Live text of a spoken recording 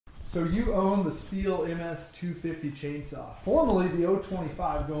So you own the Stihl MS 250 chainsaw, formerly the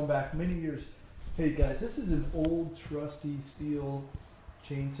 025, going back many years. Hey guys, this is an old trusty Stihl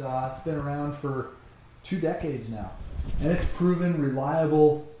chainsaw. It's been around for 2 decades now, and it's proven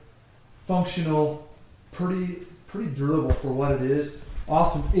reliable, functional, pretty durable for what it is.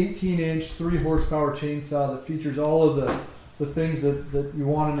 Awesome 18-inch, 3-horsepower chainsaw that features all of the things that you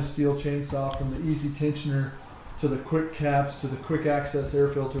want in a Stihl chainsaw, from the easy tensioner to the quick caps to the quick access air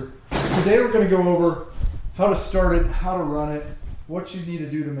filter. Today we're going to go over how to start it, how to run it, what you need to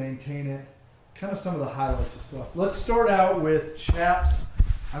do to maintain it, kind of some of the highlights of stuff. Let's start out with chaps.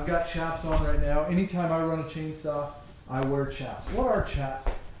 I've got chaps on right now. Anytime I run a chainsaw, I wear chaps. What are chaps?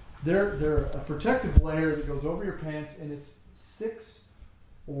 They're a protective layer that goes over your pants, and it's 6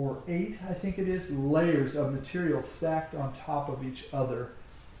 or 8, I think it is, layers of material stacked on top of each other.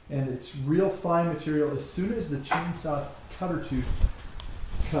 And it's real fine material. As soon as the chainsaw cutter tooth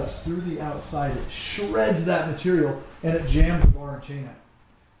cuts through the outside, it shreds that material and it jams the bar and chain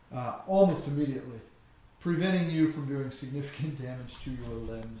out almost immediately, preventing you from doing significant damage to your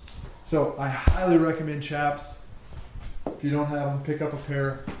limbs. So I highly recommend chaps. If you don't have them, pick up a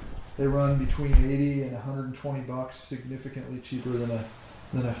pair. They run between 80 and 120 bucks, significantly cheaper than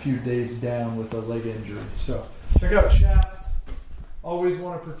a few days down with a leg injury. So check out chaps. Always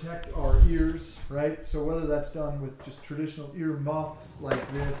want to protect our ears, right? So whether that's done with just traditional ear muffs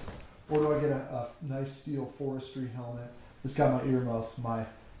like this, or do I get a nice Stihl forestry helmet that's got my ear muffs, my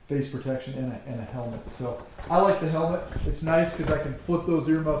face protection, and a helmet. So I like the helmet. It's nice because I can flip those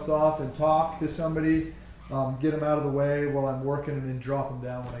ear muffs off and talk to somebody, get them out of the way while I'm working, and then drop them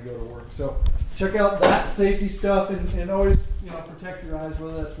down when I go to work. So check out that safety stuff, and always, protect your eyes,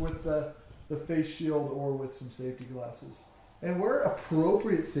 whether that's with the face shield or with some safety glasses. And wear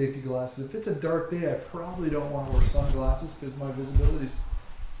appropriate safety glasses. If it's a dark day, I probably don't want to wear sunglasses because my visibility is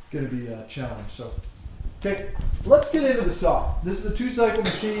going to be challenged. So, okay, let's get into the saw. This is a 2-cycle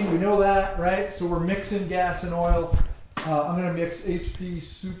machine. We know that, right? So we're mixing gas and oil. I'm going to mix HP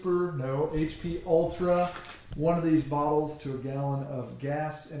Ultra, one of these bottles to a gallon of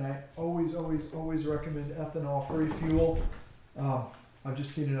gas. And I always recommend ethanol-free fuel. I've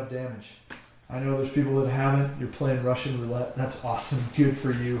just seen enough damage. I know there's people that haven't. You're playing Russian roulette. That's awesome. Good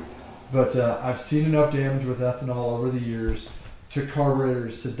for you. But I've seen enough damage with ethanol over the years, to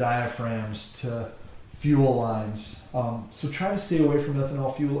carburetors, to diaphragms, to fuel lines. So try to stay away from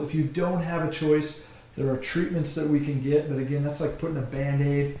ethanol fuel. If you don't have a choice, there are treatments that we can get. But again, that's like putting a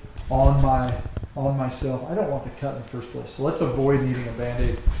Band-Aid on myself. I don't want the cut in the first place. So let's avoid needing a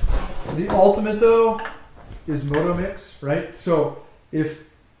Band-Aid. The ultimate, though, is Moto Mix, right? So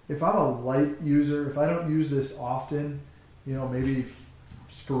if I'm a light user, if I don't use this often, maybe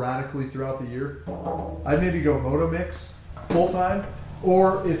sporadically throughout the year, I'd maybe go Moto Mix full-time.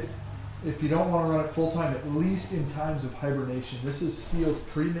 Or if you don't want to run it full-time, at least in times of hibernation. This is Stihl's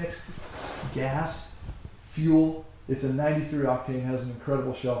pre-mixed gas fuel. It's a 93 octane, has an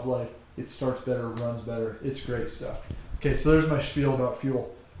incredible shelf life. It starts better, runs better. It's great stuff. Okay, so there's my spiel about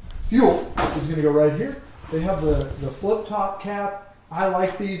fuel. Fuel is going to go right here. They have the flip-top cap. I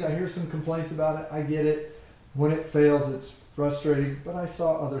like these. I hear some complaints about it. I get it. When it fails, it's frustrating, but I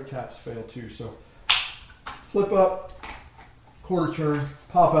saw other caps fail too. So flip up, quarter turn,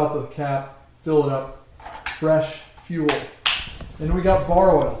 pop out the cap, fill it up, fresh fuel. Then we got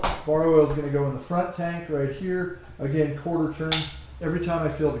bar oil. Bar oil is going to go in the front tank right here. Again, quarter turn. Every time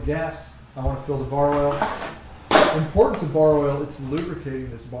I fill the gas, I want to fill the bar oil. Importance of bar oil, it's lubricating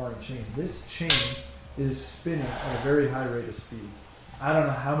this bar and chain. This chain is spinning at a very high rate of speed. I don't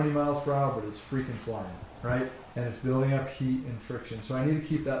know how many miles per hour, but it's freaking flying, right? And it's building up heat and friction. So I need to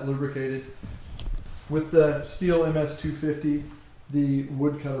keep that lubricated. With the Stihl MS 250, the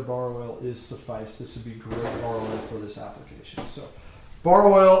woodcutter bar oil is suffice. This would be great bar oil for this application. So bar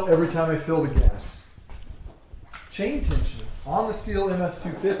oil every time I fill the gas. Chain tension on the Stihl MS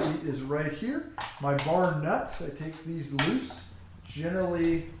 250 is right here. My bar nuts, I take these loose,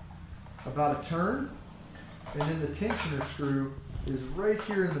 generally about a turn. And then the tensioner screw is right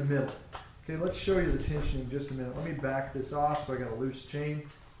here in the middle. Okay, let's show you the tensioning in just a minute. Let me back this off so I got a loose chain,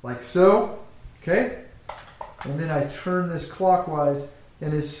 like so. Okay, and then I turn this clockwise,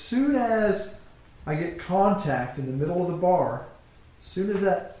 and as soon as I get contact in the middle of the bar, as soon as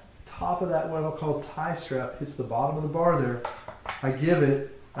that top of that, what I'll call tie strap, hits the bottom of the bar there, I give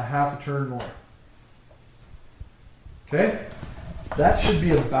it a half a turn more. Okay? That should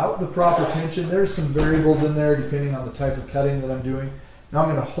be about the proper tension. There's some variables in there depending on the type of cutting that I'm doing. Now I'm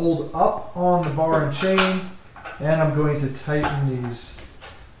going to hold up on the bar and chain, and I'm going to tighten these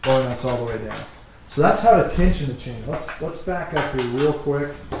bar nuts all the way down. So that's how to tension the chain. Let's back up here real quick.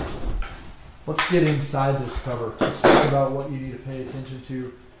 let's get inside this cover. Let's talk about what you need to pay attention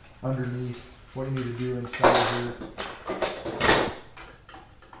to underneath, what you need to do inside here.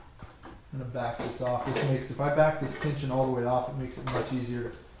 I'm going to back this off. This makes, if I back this tension all the way off, it makes it much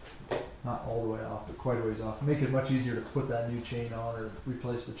easier to, not all the way off, but quite a ways off. Make it much easier to put that new chain on or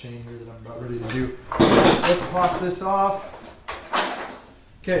replace the chain here that I'm about ready to do. So let's pop this off.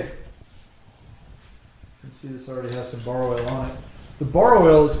 Okay. You can see this already has some bar oil on it. The bar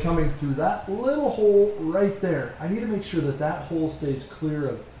oil is coming through that little hole right there. I need to make sure that that hole stays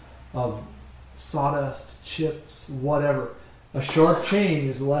clear of sawdust, chips, whatever. A sharp chain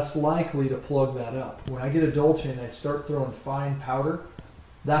is less likely to plug that up. When I get a dull chain, I start throwing fine powder.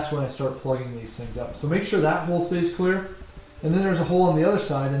 That's when I start plugging these things up. So make sure that hole stays clear. And then there's a hole on the other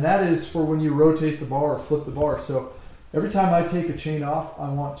side, and that is for when you rotate the bar or flip the bar. So every time I take a chain off, I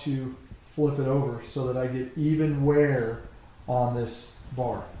want to flip it over so that I get even wear on this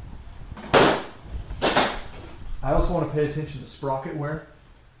bar. I also want to pay attention to sprocket wear.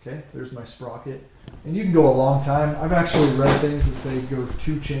 Okay, there's my sprocket. And you can go a long time. I've actually read things that say go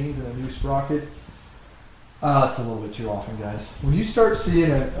 2 chains and a new sprocket. It's a little bit too often, guys. When you start seeing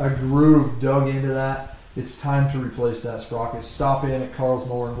a groove dug into that, it's time to replace that sprocket. Stop in at Carl's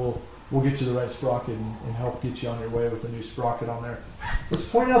Mower and we'll get you the right sprocket and help get you on your way with a new sprocket on there. Let's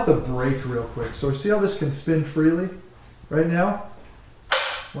point out the brake real quick. So see how this can spin freely right now?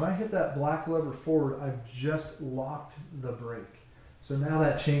 When I hit that black lever forward, I've just locked the brake. So now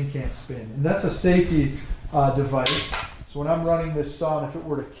that chain can't spin. And that's a safety device. So when I'm running this saw, and if it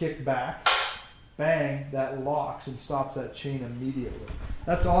were to kick back, bang, that locks and stops that chain immediately.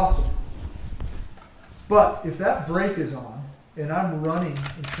 That's awesome. But if that brake is on, and I'm running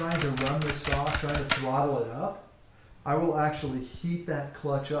and trying to run this saw, trying to throttle it up, I will actually heat that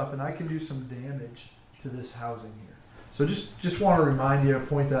clutch up, and I can do some damage to this housing here. So just want to remind you,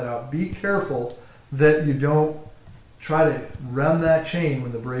 point that out. Be careful that you don't try to run that chain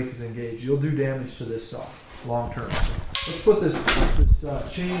when the brake is engaged. You'll do damage to this saw long term. So let's put this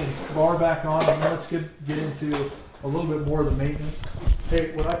chain and bar back on, and let's get into a little bit more of the maintenance.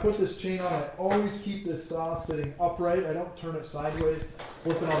 Hey, when I put this chain on, I always keep this saw sitting upright. I don't turn it sideways,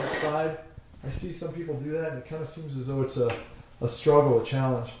 flip it on its side. I see some people do that, and it kind of seems as though it's a struggle, a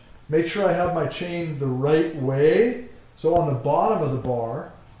challenge. Make sure I have my chain the right way. So on the bottom of the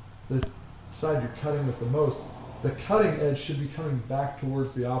bar, the side you're cutting with the most, the cutting edge should be coming back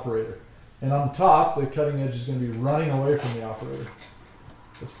towards the operator. And on the top, the cutting edge is going to be running away from the operator.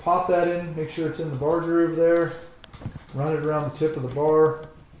 Let's pop that in, make sure it's in the bar groove there. Run it around the tip of the bar.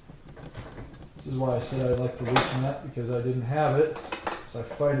 This is why I said I'd like to loosen that, because I didn't have it. So I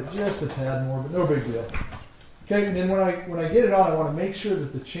fight it just a tad more, but no big deal. Okay, and then when I get it on, I want to make sure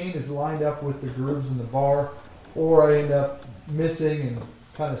that the chain is lined up with the grooves in the bar, or I end up missing and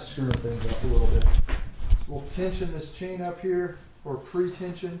kind of screwing things up a little bit. So we'll tension this chain up here, or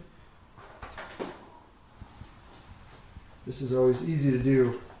pre-tension. This is always easy to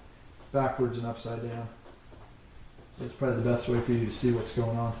do backwards and upside down. That's probably the best way for you to see what's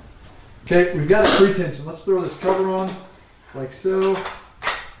going on. Okay, we've got a pre-tension. Let's throw this cover on, like so.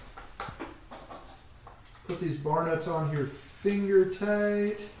 Put these bar nuts on here finger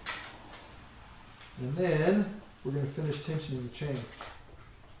tight. And then we're going to finish tensioning the chain.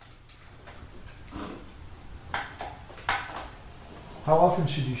 How often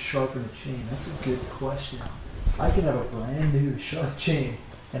should you sharpen a chain? That's a good question. I can have a brand new sharp chain,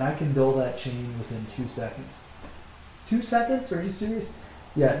 and I can dull that chain within 2 seconds. 2 seconds? Are you serious?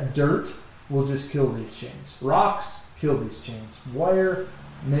 Yeah, dirt will just kill these chains. Rocks kill these chains. Wire,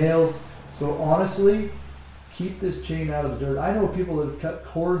 nails. So honestly, keep this chain out of the dirt. I know people that have cut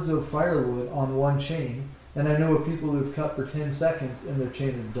cords of firewood on one chain, and I know of people who have cut for 10 seconds and their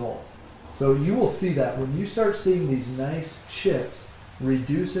chain is dull. So you will see that when you start seeing these nice chips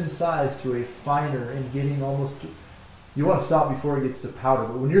reduce in size to a finer and getting almost, you want to stop before it gets to powder.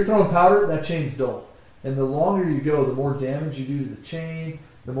 But when you're throwing powder, that chain's dull. And the longer you go, the more damage you do to the chain,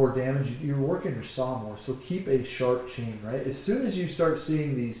 the more damage you're working your saw more. So keep a sharp chain, right? As soon as you start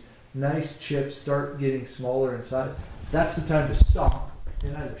seeing these nice chips start getting smaller in size, that's the time to stop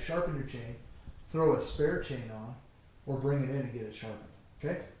and either sharpen your chain, throw a spare chain on, or bring it in and get it sharpened.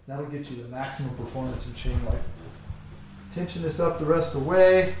 Okay? That'll get you the maximum performance in chain life. Tension this up the rest of the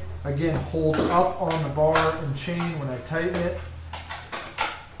way. Again, hold up on the bar and chain when I tighten it,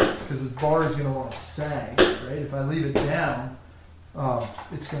 because the bar is going to want to sag, right? If I leave it down,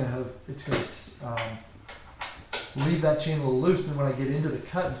 it's going to leave that chain a little loose, and when I get into the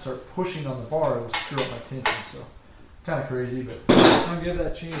cut and start pushing on the bar, it will screw up my tension. So kind of crazy, but I'm going to give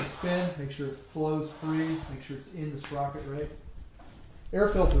that chain a spin, make sure it flows free, make sure it's in the sprocket right. Air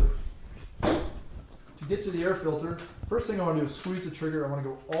filter. To get to the air filter, first thing I want to do is squeeze the trigger. I want to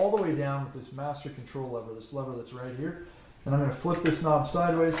go all the way down with this master control lever, this lever that's right here. And I'm going to flip this knob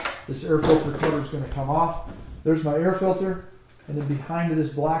sideways. This air filter cover is going to come off. There's my air filter. And then behind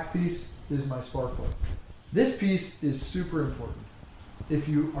this black piece is my spark plug. This piece is super important. If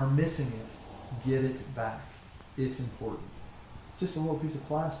you are missing it, get it back. It's important. It's just a little piece of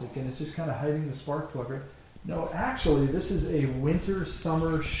plastic and it's just kind of hiding the spark plug, right? No, actually, this is a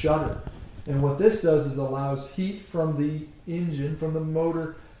winter-summer shutter. And what this does is allows heat from the engine, from the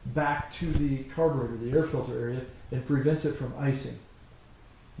motor, back to the carburetor, the air filter area, and prevents it from icing.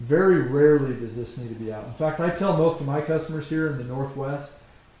 Very rarely does this need to be out. In fact, I tell most of my customers here in the Northwest,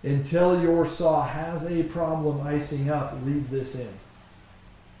 until your saw has a problem icing up, leave this in.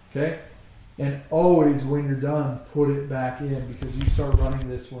 Okay? And always when you're done, put it back in, because you start running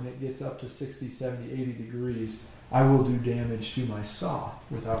this when it gets up to 60, 70, 80 degrees, I will do damage to my saw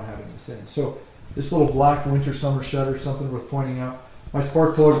without having this in. So this little black winter summer shutter, something worth pointing out. My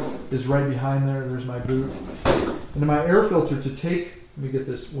spark plug is right behind there. There's my boot. And then my air filter, to take, let me get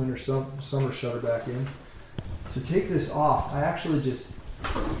this winter summer shutter back in. To take this off, I actually just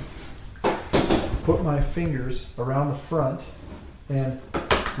put my fingers around the front and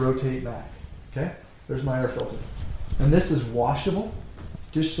rotate back. Okay, there's my air filter. And this is washable.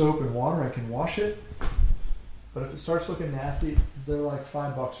 Dish soap and water, I can wash it. But if it starts looking nasty, they're like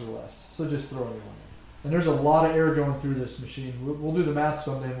 $5 or less. So just throw it in. And there's a lot of air going through this machine. We'll do the math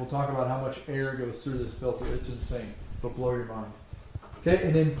someday and we'll talk about how much air goes through this filter. It's insane. It'll blow your mind. Okay,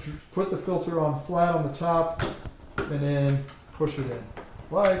 and then put the filter on flat on the top and then push it in.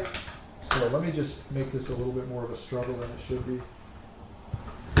 Like so. Let me just make this a little bit more of a struggle than it should be.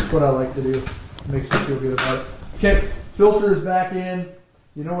 That's what I like to do. It makes me feel good about it. Okay, filter is back in.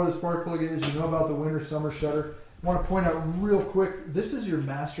 You know where the spark plug is. You know about the winter summer shutter. I want to point out real quick, this is your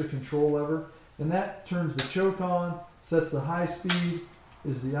master control lever, and that turns the choke on, sets the high speed,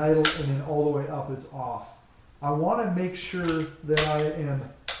 is the idle, and then all the way up is off. I want to make sure that I am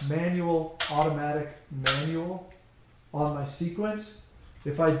manual, automatic, manual on my sequence.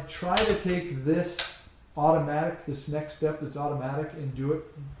 If I try to take this automatic, this next step that's automatic, and do it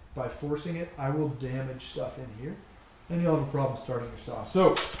by forcing it, I will damage stuff in here, and you'll have a problem starting your saw.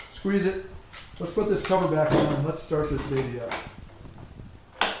 So, squeeze it. Let's put this cover back on and let's start this baby up.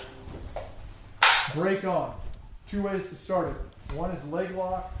 Brake on. Two ways to start it. One is leg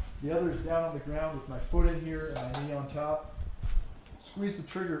lock. The other is down on the ground with my foot in here and my knee on top. Squeeze the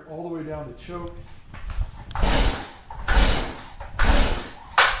trigger all the way down to choke.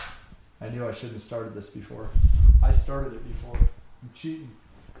 I knew I shouldn't have started this before. I started it before. I'm cheating.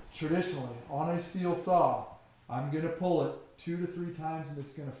 Traditionally, on a steel saw, I'm going to pull it 2 to 3 times and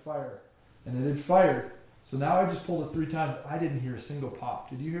it's going to fire. And it had fired. So now I just pulled it 3 times. I didn't hear a single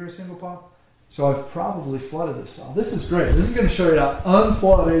pop. Did you hear a single pop? So I've probably flooded this saw. This is great. This is going to show you how to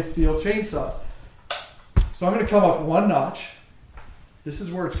unflood a Stihl chainsaw. So I'm going to come up 1 notch. This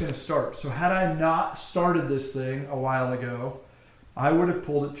is where it's going to start. So had I not started this thing a while ago, I would have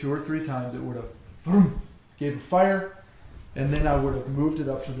pulled it 2 or 3 times. It would have boom, gave a fire, and then I would have moved it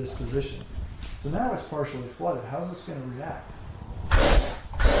up to this position. So now it's partially flooded. How's this going to react? There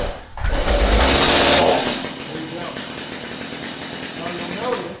you go.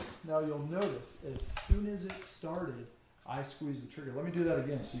 Now you'll notice, as soon as it started, I squeezed the trigger. Let me do that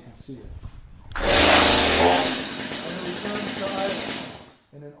again so you can see it. And then return side,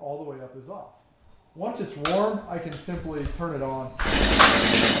 and then all the way up is off. Once it's warm, I can simply turn it on,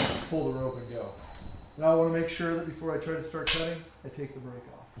 pull the rope and go. Now I want to make sure that before I try to start cutting, I take the brake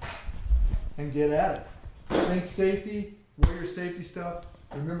off and get at it. Think safety, wear your safety stuff.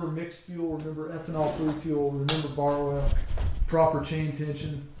 Remember mixed fuel, remember ethanol-free fuel, remember bar oil, proper chain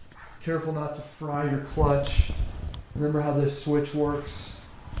tension. Careful not to fry your clutch. Remember how this switch works.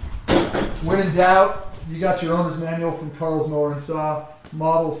 When in doubt, you got your owner's manual from Carl's Mower and Saw.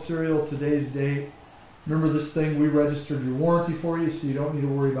 Model, serial, today's date. Remember this thing, we registered your warranty for you, so you don't need to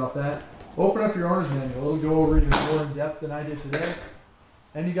worry about that. Open up your owner's manual. It'll go over even more in depth than I did today.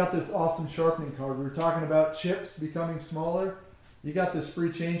 And you got this awesome sharpening card. We were talking about chips becoming smaller. You got this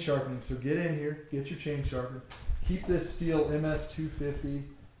free chain sharpening, so get in here, get your chain sharpened. Keep this Stihl MS 250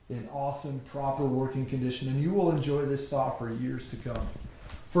 in awesome, proper working condition, and you will enjoy this saw for years to come.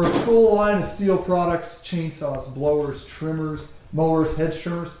 For a full line of Stihl products, chainsaws, blowers, trimmers, mowers, hedge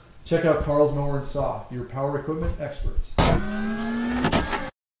trimmers, check out Carl's Mower and Saw, your power equipment experts.